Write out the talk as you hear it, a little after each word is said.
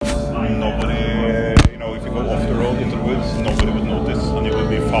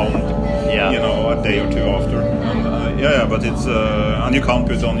a day or two after. And, but it's and you can't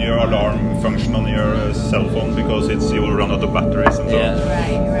put on your alarm function on your cell phone because you will run out of batteries and so on.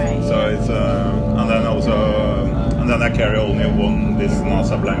 Right. So it's and then also I carry only this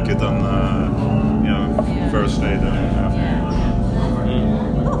NASA blanket and first aid.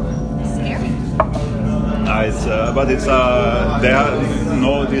 Scary.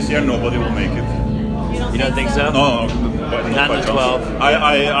 This year nobody will make it. You don't think so? No, not by the chance. 12.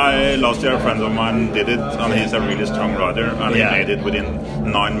 I last year a friend of mine did it, and he's a really strong rider, and Yeah. he made it within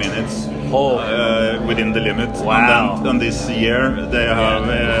 9 minutes. Within the limit. Wow. And this year they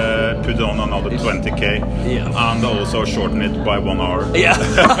have put on another 20k and also shortened it by 1 hour. Yeah.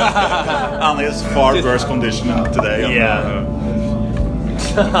 And it's far worse condition today. And,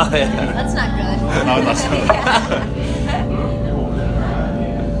 That's not good. No, that's not.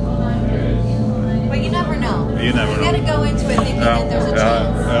 But you never know. You never know. You gotta go into it thinking that there's a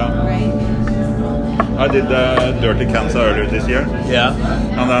chance, right? I did Dirty Kansas earlier this year. Yeah.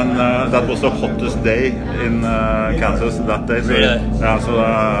 And then that was the hottest day in Kansas that day. So, Really?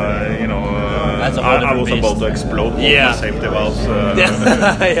 That's a whole different I was beast. about to explode with my safety valves.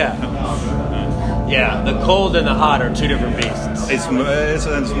 Yeah, the cold and the hot are two different beasts. It's not.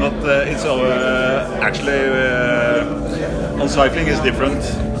 Actually on cycling is different.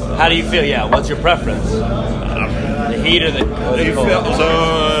 How do you feel? Yeah, what's your preference? The heat or the cold? Also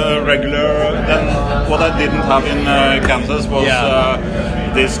regular. Then what I didn't have in Kansas was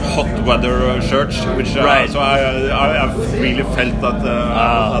this hot weather shirt, which right. So I really felt that I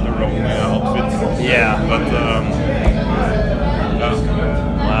had the wrong outfit. Yeah. But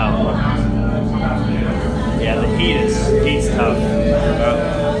wow. Yeah, the heat's tough.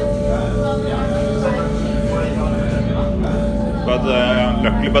 But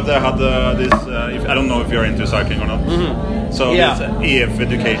luckily, I had this. I don't know if you're into cycling or not. Mm-hmm. So this EF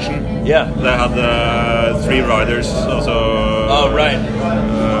Education. Yeah. They had 3 riders. Also. Oh right.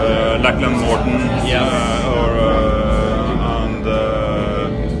 Lachlan Morton. Yeah. And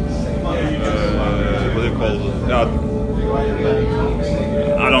what do you call it?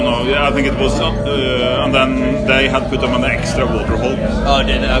 I don't know. Yeah, I think it was. And then they had put them on an extra water hole. Oh,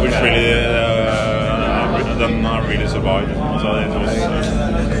 did they? Okay. Which really. Then I really survived. So it was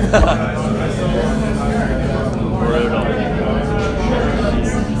brutal.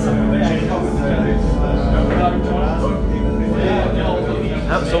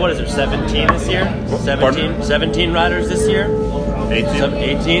 So what is there? 17 this year? 17 riders this year? 18.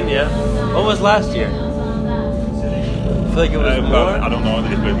 18, yeah. What was last year? I feel like it was more. I don't know, a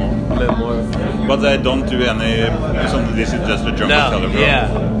little bit more. A bit more. But they don't do any. This is just a jump telegram.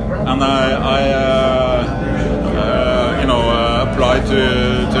 Yeah. And I applied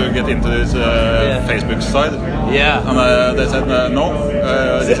to get into this Facebook side. Yeah. And they said no,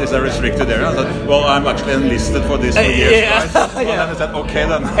 this is a restricted area. I said, well, I'm actually enlisted for this for years. Yeah. Right? And then they said, okay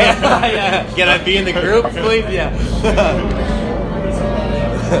then. Yeah. Can I be in the group, please? Yeah.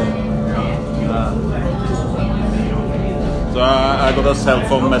 So I got a cell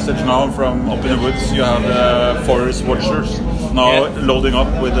phone message now from up in the woods. You have forest watchers now loading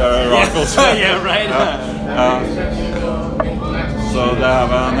up with their rifles. Yeah, right. So they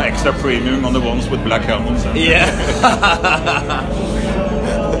have an extra premium on the ones with black helmets. Yeah.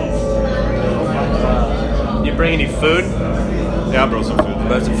 You bring any food? Yeah, I brought some food.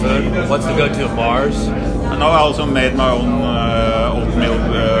 Brought some food. What's the go-to bars? And now I also made my own oatmeal.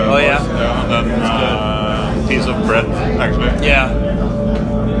 Oh yeah. And then piece of bread actually. Yeah.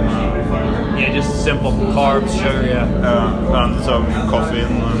 Yeah, just simple carbs, sugar. Yeah. And some coffee.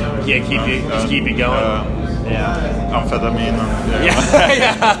 And, keep you going. Yeah. Amphetamine. And,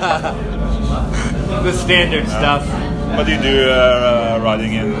 yeah. The standard stuff. But you do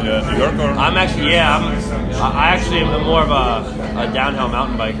riding in New York, or? I'm actually, I actually am more of a downhill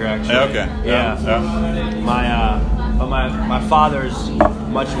mountain biker. Actually. Yeah, okay. Yeah. My father's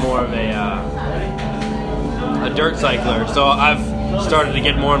much more of a dirt cycler, so I've started to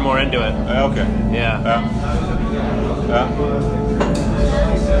get more and more into it. Okay. Yeah.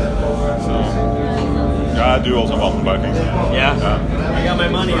 I do also mountain biking. Yeah. I got my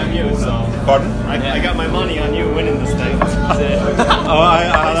money on you, so. Pardon? I got my money on you winning this thing. I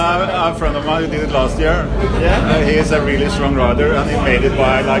had a friend of mine who did it last year. Yeah? He is a really strong rider, and he made it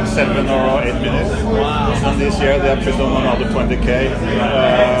by like 7 or 8 minutes. Wow. And this year they have put on another 20k,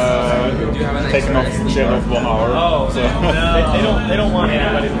 taking off share of 1 hour. Oh, so they don't want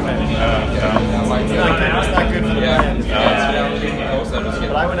anybody to finish. It's not good for the brand. But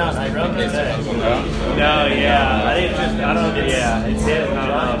I went out and I run today. No, yeah. I think it's just, I don't know. Yeah, it's hit.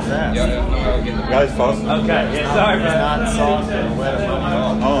 Not Yeah, it's fast. Okay, yeah, sorry, It's man. not soft and wet.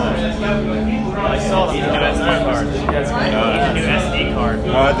 Oh. I saw them. SD card. A new SD card.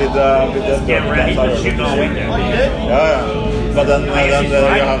 I did that. Get ready for shooting all weekend. Oh, you did? Yeah. But then you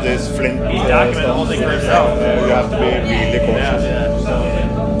have this flint. He's documenting the whole thing for himself. You have to be really cautious.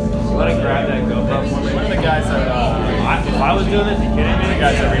 You want to grab that GoPro for me? One of the guys that, If I was doing this, are you kidding me? the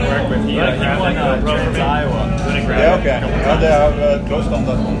guys that we work with, he won Trans Iowa. Yeah, okay. Yeah, they have closed on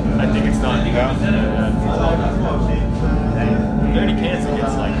that one. I think it's not. Yeah. 30 cans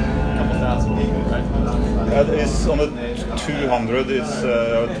against like a couple thousand people, right? It's on the 200, it's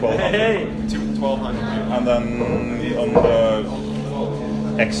 1200. Hey! 1,200 people. And then on the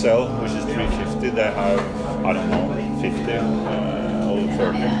XL, which is 350, they have, I don't know, 50 or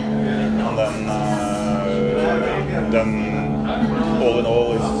 30. And then all in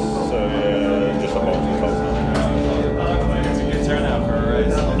all, it's just about 2,000. It's a good turnout for a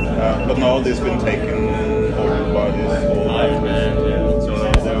race. But now this has been taken